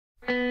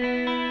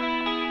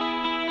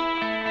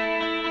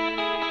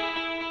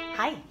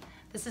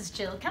This is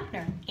Jill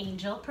Kempner,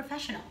 Angel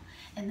Professional,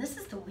 and this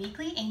is the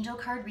weekly angel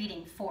card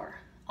reading for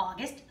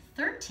August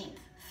 13th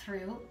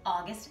through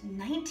August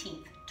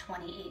 19th,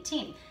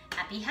 2018.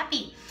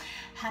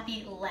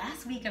 Happy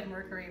last week of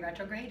Mercury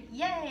retrograde,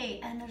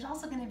 yay! And there's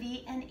also going to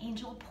be an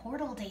angel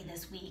portal day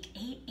this week,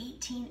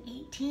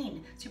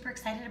 8/18/18. Super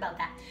excited about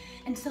that.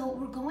 And so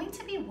we're going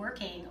to be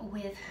working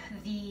with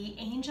the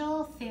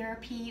Angel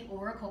Therapy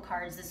Oracle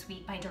cards this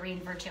week by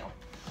Doreen Virtue.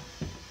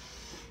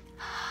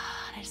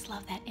 I just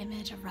love that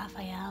image of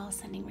Raphael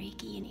sending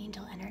Reiki and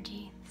angel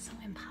energy. So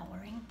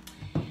empowering.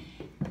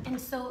 And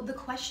so the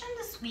question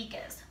this week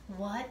is,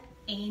 what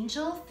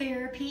angel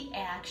therapy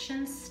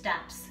action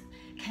steps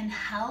can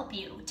help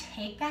you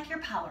take back your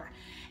power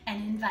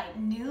and invite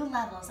new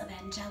levels of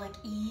angelic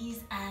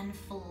ease and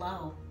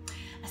flow?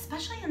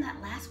 Especially in that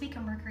last week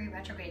of Mercury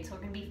retrograde. So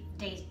we're going to be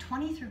day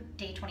 20 through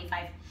day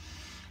 25.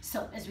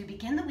 So as we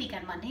begin the week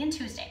on Monday and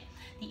Tuesday,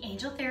 the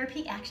angel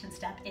therapy action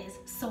step is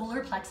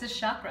solar plexus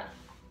chakra,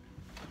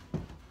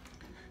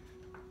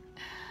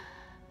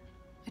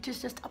 which is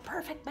just a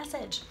perfect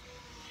message.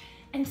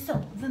 And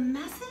so the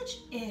message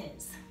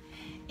is,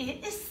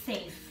 it is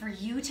safe for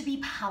you to be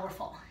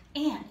powerful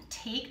and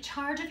take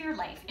charge of your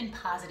life in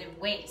positive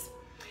ways.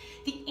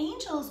 The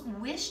angels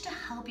wish to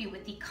help you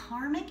with the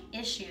karmic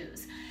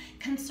issues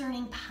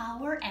concerning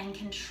power and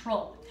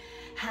control.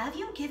 Have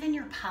you given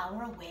your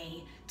power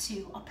away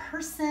to a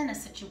person, a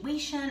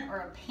situation,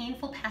 or a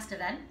painful past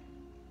event?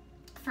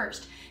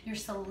 First, your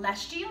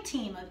celestial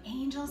team of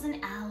angels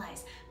and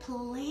allies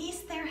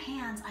place their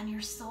hands on your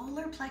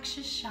solar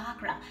plexus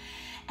chakra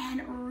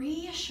and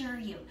reassure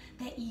you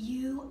that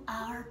you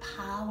are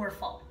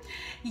powerful.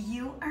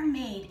 You are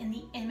made in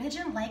the image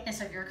and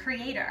likeness of your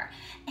Creator,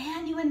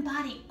 and you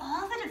embody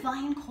all the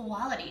divine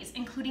qualities,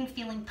 including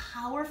feeling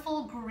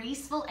powerful,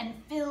 graceful, and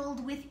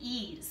filled with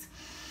ease.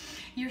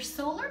 Your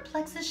solar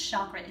plexus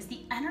chakra is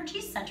the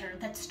energy center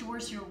that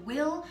stores your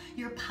will,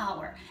 your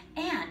power,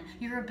 and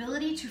your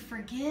ability to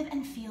forgive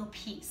and feel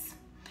peace.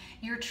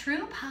 Your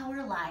true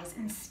power lies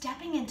in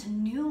stepping into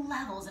new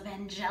levels of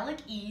angelic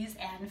ease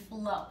and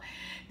flow.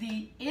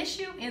 The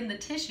issue in the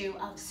tissue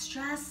of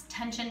stress,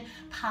 tension,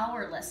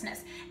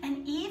 powerlessness,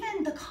 and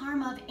even the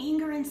karma of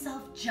anger and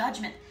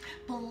self-judgment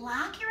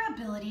block your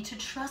ability to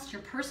trust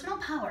your personal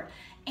power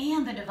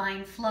and the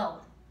divine flow.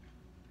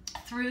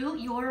 Through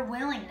your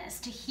willingness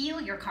to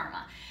heal your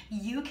karma,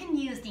 you can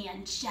use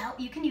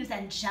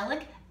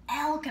angelic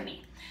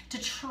alchemy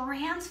to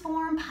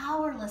transform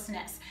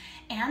powerlessness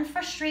and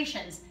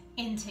frustrations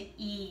into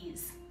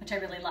ease, which I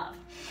really love.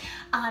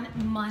 On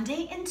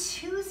Monday and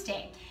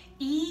Tuesday,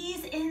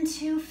 ease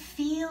into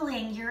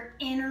feeling your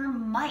inner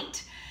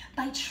might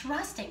by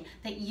trusting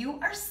that you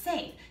are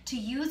safe to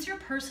use your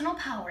personal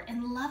power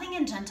in loving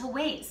and gentle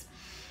ways.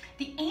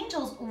 The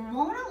angels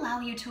won't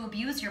allow you to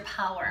abuse your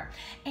power,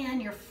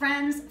 and your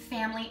friends,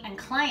 family, and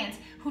clients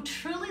who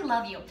truly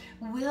love you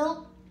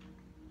will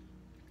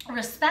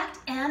respect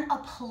and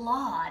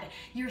applaud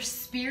your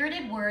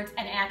spirited words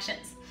and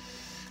actions.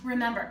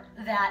 Remember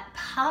that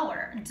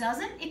power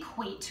doesn't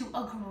equate to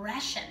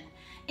aggression.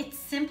 It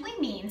simply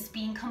means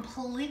being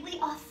completely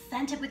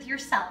authentic with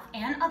yourself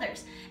and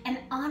others and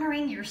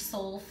honoring your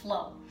soul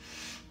flow.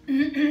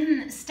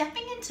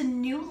 Stepping into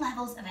new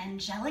levels of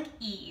angelic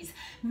ease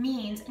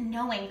means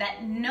knowing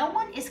that no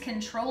one is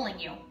controlling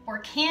you or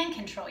can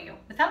control you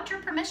without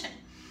your permission.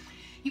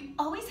 You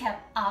always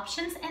have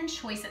options and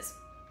choices,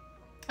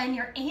 and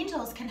your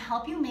angels can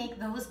help you make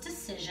those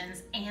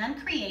decisions and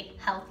create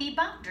healthy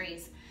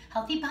boundaries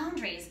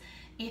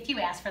if you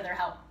ask for their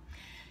help.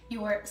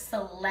 Your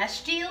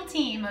celestial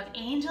team of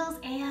angels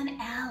and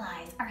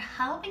allies are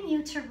helping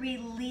you to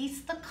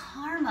release the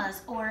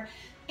karmas or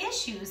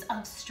issues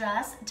of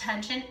stress,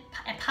 tension,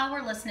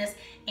 powerlessness,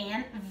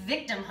 and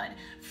victimhood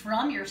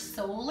from your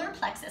solar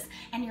plexus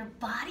and your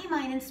body,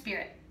 mind, and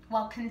spirit,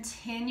 while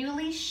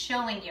continually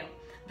showing you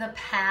the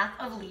path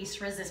of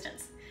least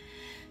resistance.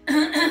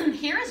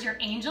 Here is your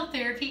angel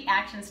therapy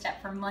action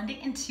step for Monday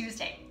and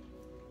Tuesday.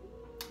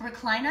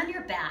 Recline on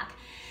your back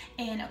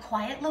in a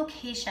quiet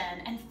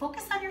location and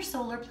focus on your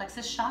solar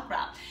plexus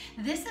chakra.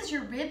 This is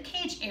your rib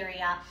cage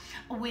area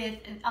with,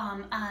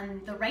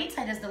 on the right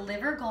side is the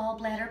liver,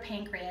 gallbladder,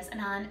 pancreas, and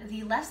on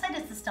the left side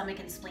is the stomach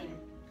and spleen.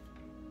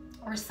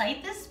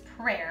 Recite this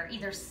prayer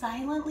either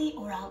silently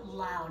or out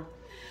loud.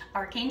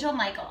 Archangel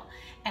Michael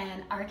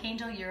and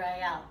Archangel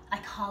Uriel, I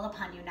call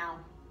upon you now.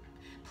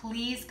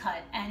 Please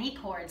cut any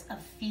cords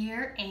of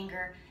fear,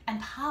 anger,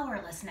 and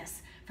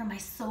powerlessness from my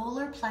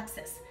solar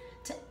plexus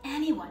to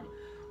anyone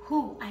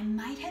who I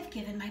might have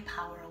given my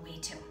power away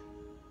to.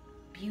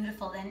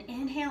 Beautiful. Then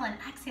inhale and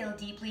exhale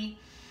deeply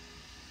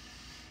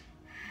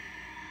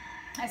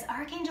as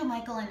Archangel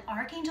Michael and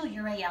Archangel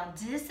Uriel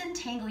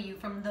disentangle you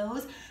from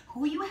those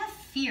who you have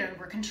feared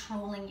were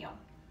controlling you.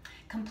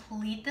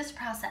 Complete this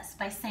process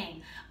by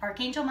saying,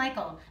 Archangel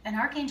Michael and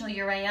Archangel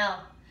Uriel,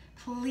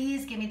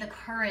 please give me the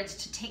courage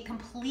to take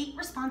complete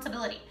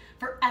responsibility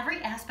for every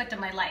aspect of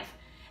my life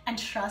and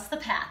trust the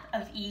path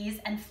of ease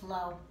and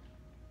flow.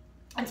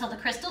 And so the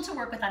crystal to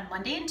work with on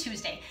Monday and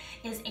Tuesday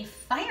is a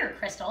fire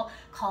crystal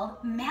called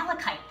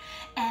malachite,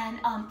 and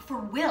for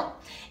will.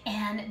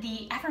 And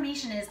the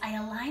affirmation is, I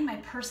align my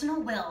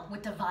personal will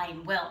with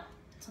divine will.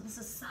 So this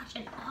is such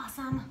an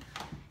awesome,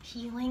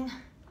 healing,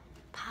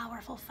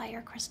 powerful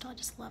fire crystal. I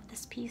just love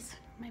this piece.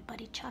 My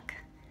buddy Chuck.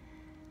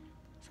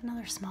 It's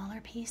another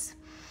smaller piece.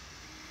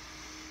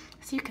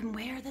 So you can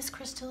wear this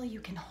crystal,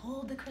 you can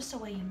hold the crystal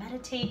while you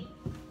meditate,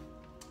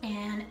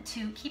 and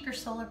to keep your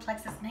solar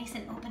plexus nice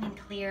and open and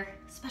clear,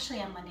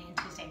 especially on Monday and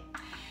Tuesday.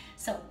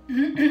 So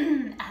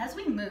as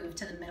we move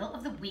to the middle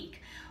of the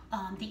week,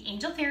 the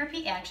angel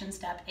therapy action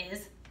step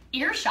is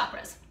ear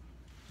chakras.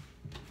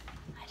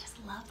 I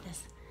just love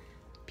this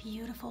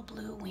beautiful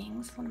blue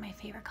wings, one of my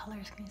favorite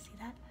colors. Can you see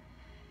that?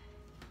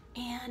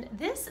 And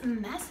this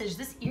message,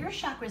 this ear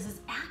chakras,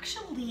 is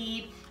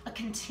actually a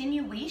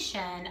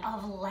continuation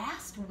of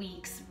last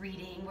week's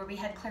reading where we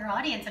had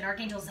clairaudience and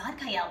Archangel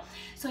Zadkiel.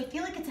 So I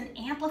feel like it's an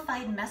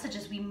amplified message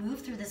as we move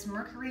through this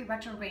Mercury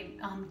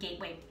retrograde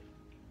gateway.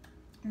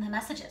 And the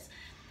messages.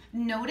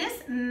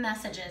 Notice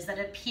messages that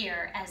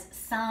appear as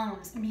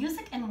sounds,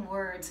 music, and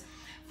words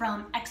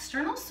from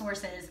external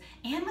sources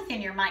and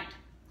within your mind.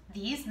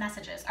 These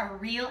messages are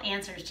real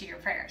answers to your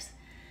prayers.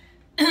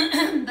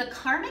 The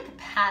karmic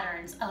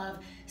patterns of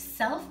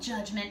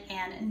self-judgment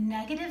and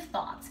negative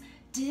thoughts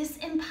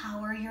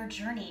disempower your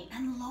journey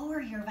and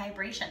lower your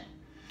vibration.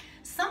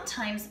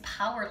 Sometimes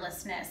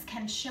powerlessness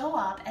can show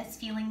up as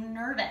feeling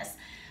nervous,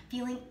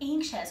 feeling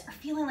anxious, or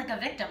feeling like a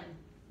victim.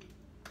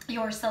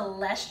 Your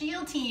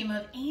celestial team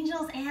of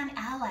angels and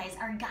allies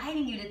are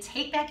guiding you to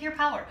take back your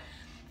power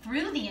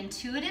through the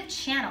intuitive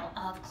channel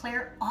of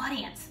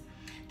clairaudience.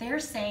 They're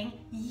saying,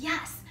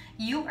 yes,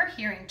 you are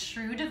hearing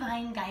true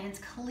divine guidance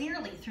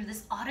clearly through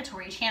this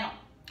auditory channel.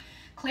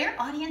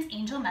 Clairaudience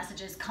angel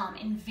messages come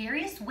in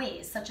various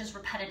ways, such as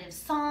repetitive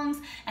songs,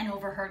 an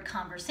overheard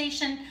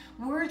conversation,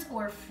 words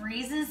or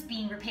phrases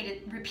being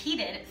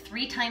repeated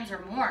 3 times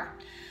or more,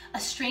 a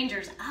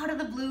stranger's out of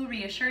the blue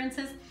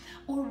reassurances,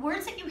 or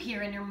words that you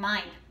hear in your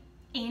mind.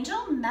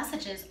 Angel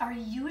messages are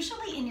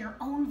usually in your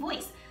own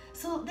voice,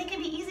 so they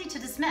can be easy to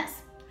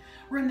dismiss.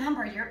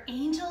 Remember, your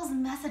angels'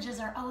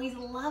 messages are always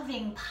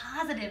loving,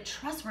 positive,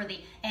 trustworthy,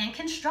 and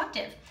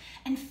constructive,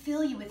 and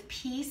fill you with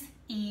peace,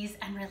 ease,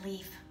 and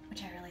relief,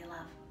 which I really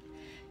love.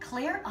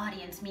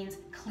 Clairaudience means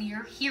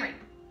clear hearing,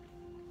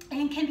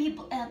 and can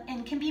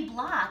be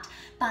blocked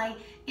by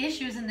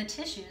issues in the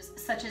tissues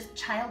such as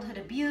childhood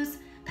abuse,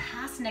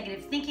 past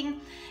negative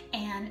thinking,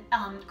 and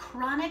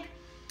chronic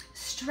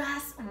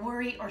stress,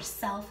 worry, or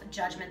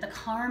self-judgment. The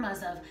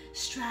karmas of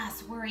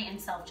stress, worry, and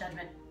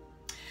self-judgment.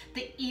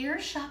 The ear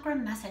chakra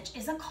message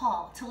is a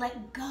call to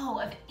let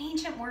go of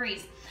ancient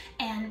worries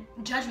and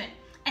judgment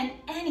and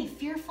any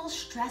fearful,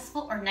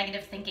 stressful, or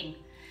negative thinking.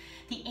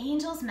 The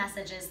angels'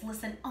 messages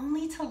listen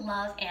only to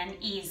love and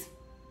ease.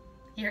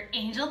 Your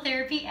angel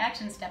therapy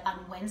action step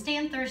on Wednesday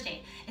and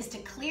Thursday is to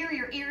clear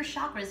your ear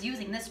chakras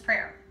using this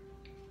prayer.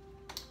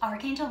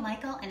 Archangel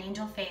Michael and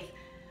Angel Faith,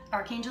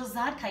 Archangel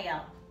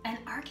Zadkiel, and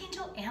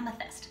Archangel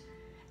Amethyst,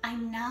 I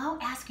now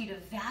ask you to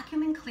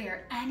vacuum and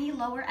clear any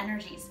lower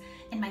energies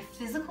in my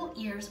physical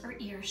ears or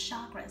ear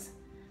chakras.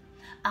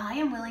 I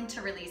am willing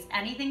to release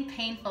anything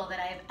painful that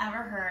I have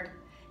ever heard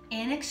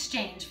in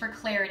exchange for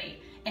clarity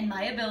and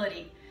my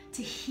ability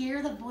to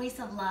hear the voice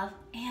of love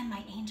and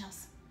my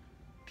angels.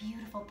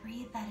 Beautiful.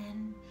 Breathe that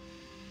in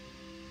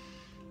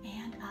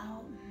and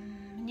out.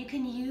 And you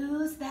can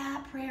use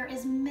that prayer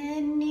as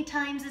many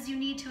times as you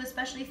need to,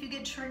 especially if you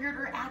get triggered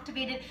or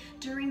activated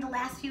during the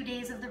last few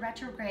days of the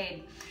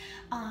retrograde.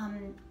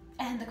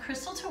 And the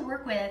crystal to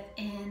work with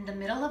in the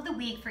middle of the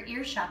week for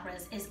ear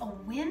chakras is a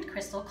wind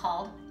crystal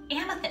called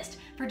amethyst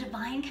for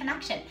divine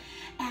connection.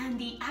 And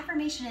the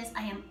affirmation is,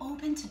 I am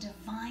open to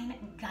divine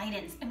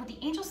guidance. And what the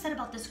angel said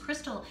about this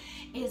crystal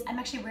is, I'm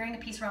actually wearing a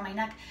piece around my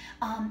neck,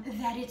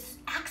 that it's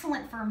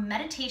excellent for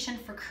meditation,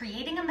 for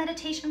creating a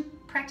meditation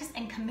practice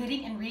and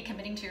committing and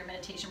recommitting to your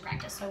meditation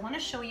practice. So I want to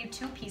show you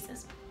 2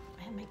 pieces.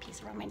 I have my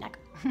piece around my neck.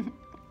 I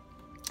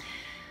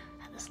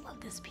just love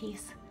this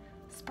piece.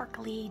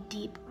 Sparkly,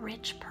 deep,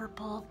 rich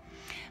purple.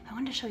 I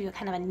wanted to show you a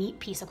kind of a neat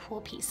piece, a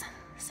cool piece.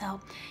 So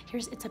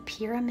it's a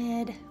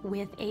pyramid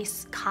with a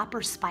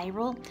copper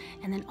spiral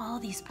and then all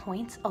these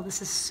points. Oh,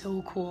 this is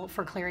so cool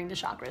for clearing the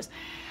chakras.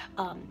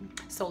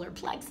 Solar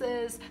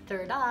plexus,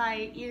 third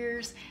eye,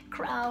 ears,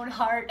 crown,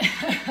 heart.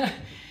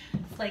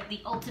 It's like the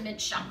ultimate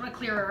chakra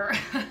clearer.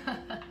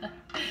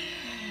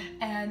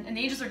 And the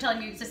angels are telling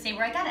me to say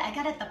where I got it. I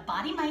got it at the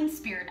Body, Mind,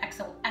 Spirit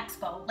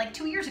Expo like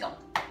 2 years ago.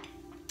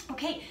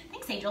 Okay,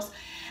 thanks angels.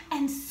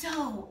 And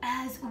so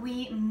as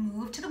we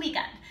move to the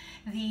weekend,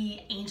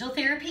 the angel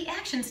therapy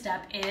action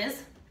step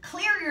is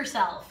clear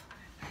yourself.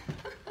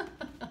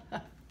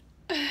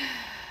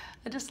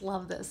 I just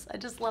love this. I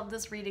just love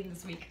this reading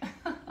this week.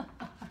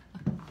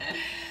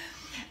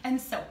 And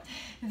so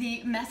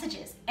the message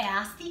is,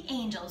 ask the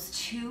angels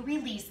to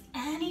release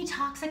any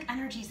toxic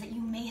energies that you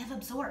may have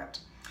absorbed.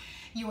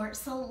 Your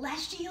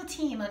celestial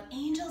team of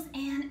angels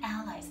and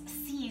allies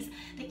sees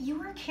that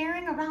you are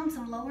carrying around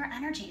some lower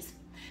energies.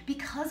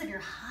 Because of your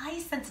high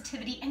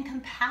sensitivity and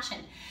compassion,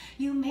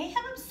 you may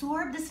have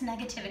absorbed this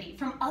negativity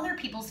from other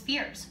people's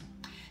fears.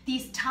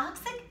 These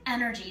toxic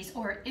energies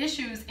or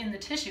issues in the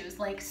tissues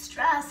like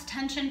stress,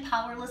 tension,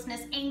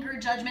 powerlessness, anger,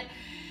 judgment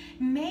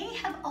may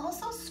have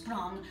also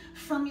sprung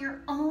from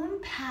your own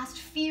past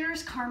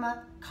fears,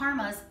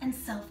 karmas, and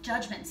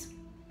self-judgments.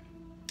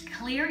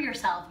 Clear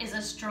yourself is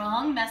a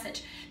strong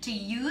message to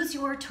use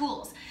your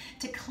tools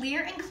to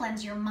clear and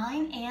cleanse your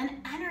mind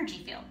and energy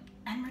field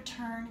and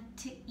return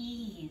to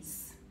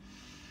ease.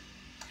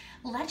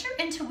 Let your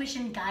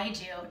intuition guide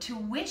you to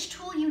which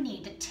tool you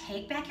need to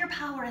take back your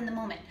power in the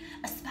moment,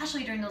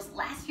 especially during those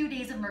last few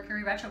days of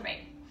Mercury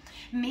retrograde.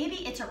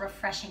 Maybe it's a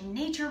refreshing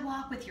nature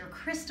walk with your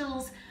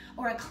crystals,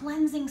 or a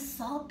cleansing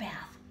salt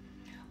bath,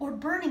 or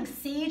burning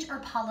sage or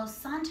Palo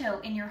Santo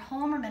in your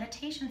home or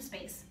meditation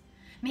space.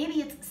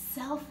 Maybe it's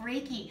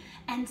self-Reiki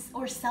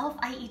or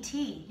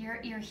self-IET,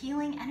 your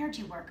healing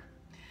energy work.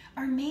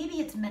 Or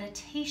maybe it's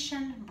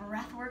meditation,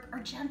 breath work, or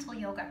gentle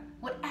yoga.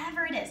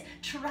 Whatever it is,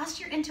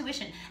 trust your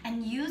intuition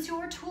and use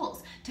your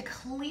tools to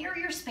clear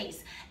your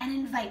space and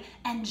invite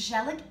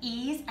angelic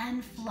ease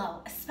and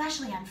flow,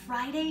 especially on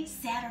Friday,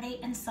 Saturday,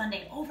 and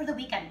Sunday over the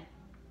weekend.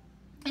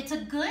 It's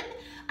a good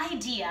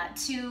idea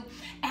to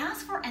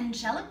ask for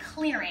angelic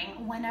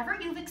clearing whenever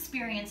you've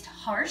experienced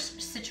harsh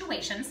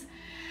situations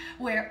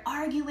where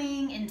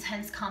arguing,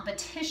 intense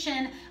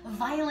competition,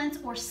 violence,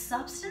 or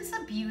substance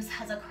abuse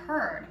has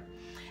occurred.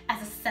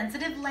 As a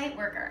sensitive light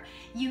worker,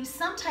 you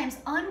sometimes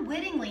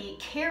unwittingly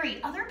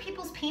carry other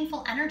people's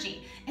painful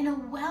energy in a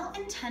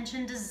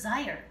well-intentioned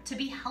desire to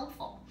be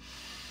helpful.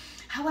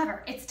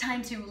 However, it's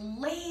time to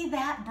lay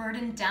that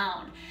burden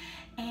down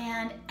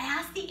and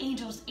ask the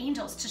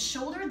angels to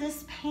shoulder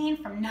this pain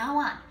from now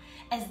on,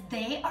 as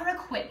they are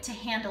equipped to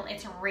handle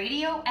its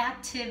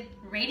radioactive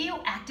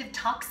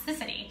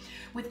toxicity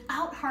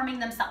without harming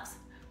themselves.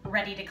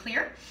 Ready to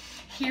clear?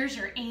 Here's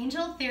your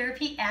angel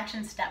therapy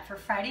action step for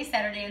Friday,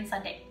 Saturday, and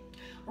Sunday.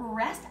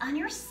 Rest on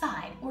your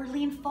side or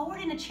lean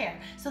forward in a chair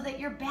so that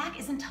your back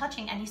isn't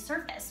touching any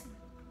surface.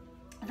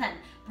 Then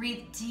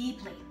breathe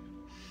deeply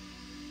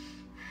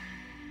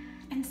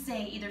and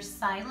say either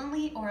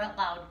silently or out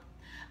loud,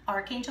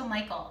 Archangel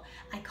Michael,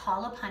 I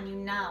call upon you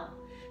now.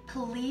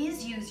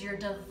 Please use your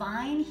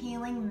divine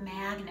healing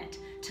magnet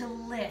to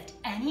lift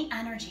any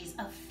energies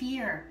of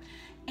fear,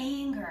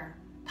 anger,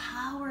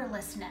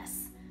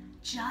 powerlessness,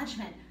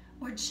 judgment,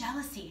 or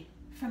jealousy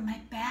from my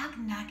back,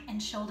 neck,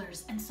 and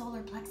shoulders and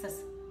solar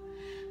plexus.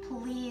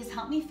 Please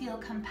help me feel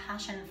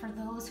compassion for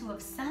those who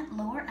have sent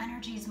lower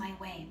energies my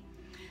way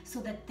so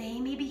that they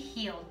may be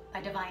healed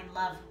by divine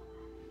love.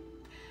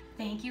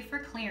 Thank you for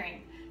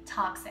clearing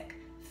toxic,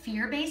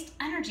 fear-based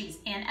energies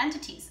and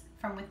entities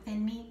from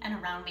within me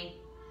and around me.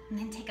 And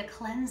then take a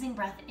cleansing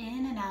breath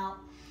in and out.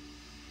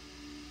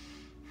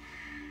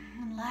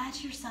 And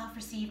let yourself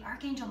receive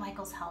Archangel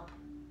Michael's help.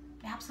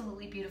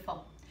 Absolutely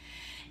beautiful.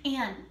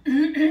 And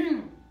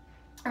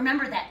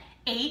remember that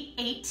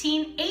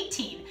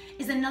 8/18/18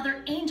 is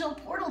another angel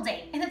portal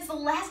day, and it's the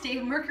last day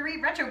of Mercury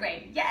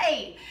retrograde.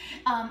 Yay!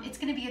 It's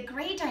going to be a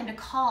great time to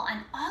call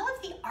on all of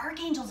the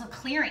archangels of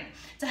clearing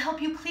to help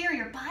you clear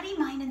your body,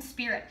 mind, and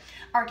spirit.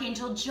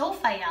 Archangel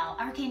Jophiel,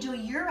 Archangel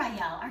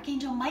Uriel,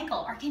 Archangel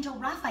Michael, Archangel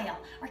Raphael,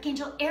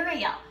 Archangel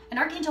Ariel, and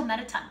Archangel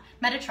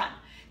Metatron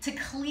to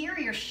clear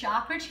your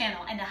chakra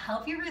channel and to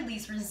help you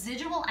release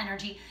residual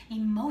energy,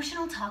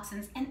 emotional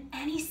toxins, and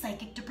any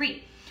psychic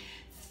debris.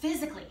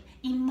 Physically,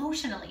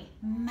 emotionally,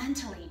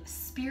 mentally,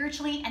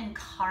 spiritually, and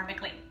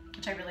karmically,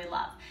 which I really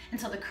love. And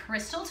so the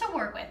crystal to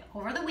work with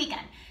over the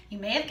weekend, you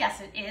may have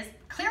guessed it, is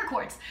clear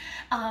quartz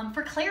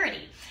for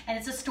clarity. And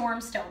it's a storm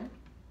stone.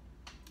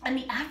 And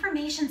the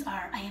affirmations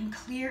are, I am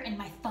clear in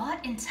my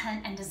thought,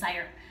 intent, and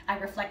desire. I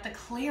reflect the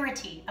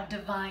clarity of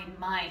divine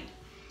mind.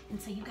 And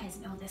so you guys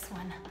know this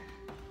one.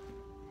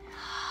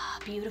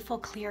 Beautiful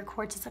clear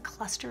quartz. It's a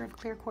cluster of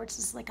clear quartz.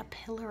 It's like a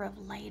pillar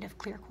of light of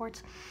clear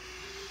quartz.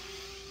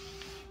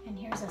 And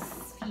here's a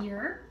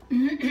sphere.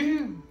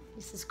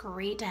 This is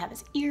great to have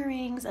as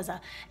earrings, as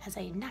a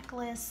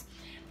necklace.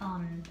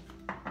 And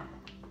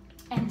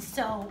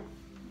so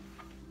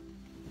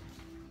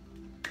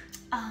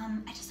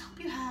I just hope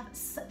you have,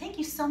 thank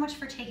you so much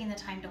for taking the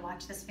time to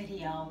watch this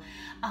video.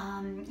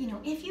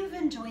 If you've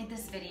enjoyed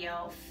this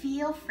video,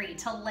 feel free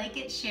to like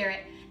it, share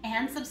it,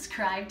 and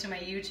subscribe to my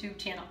YouTube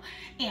channel.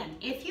 And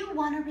if you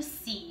want to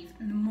receive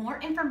more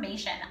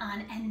information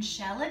on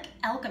angelic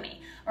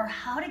alchemy or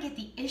how to get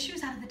the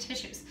issues out of the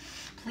tissues,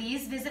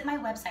 please visit my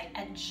website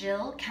at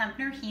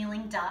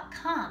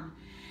jillkempnerhealing.com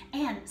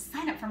and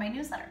sign up for my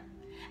newsletter.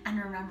 And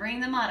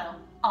remembering the motto,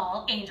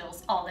 all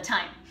angels all the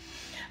time.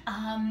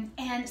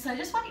 And so I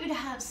just want you to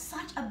have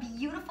such a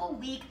beautiful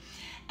week.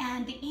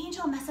 And the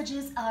angel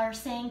messages are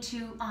saying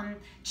to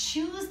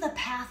choose the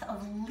path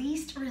of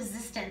least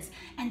resistance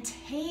and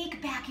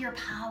take back your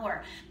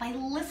power by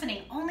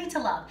listening only to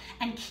love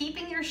and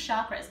keeping your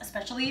chakras,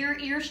 especially your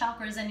ear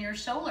chakras and your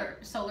solar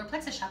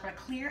plexus chakra,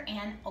 clear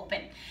and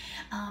open.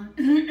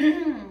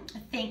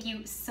 Thank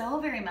you so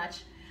very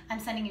much. I'm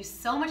sending you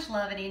so much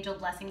love and angel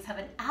blessings. Have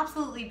an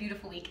absolutely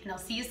beautiful week, and I'll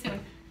see you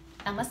soon.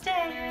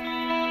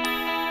 Namaste.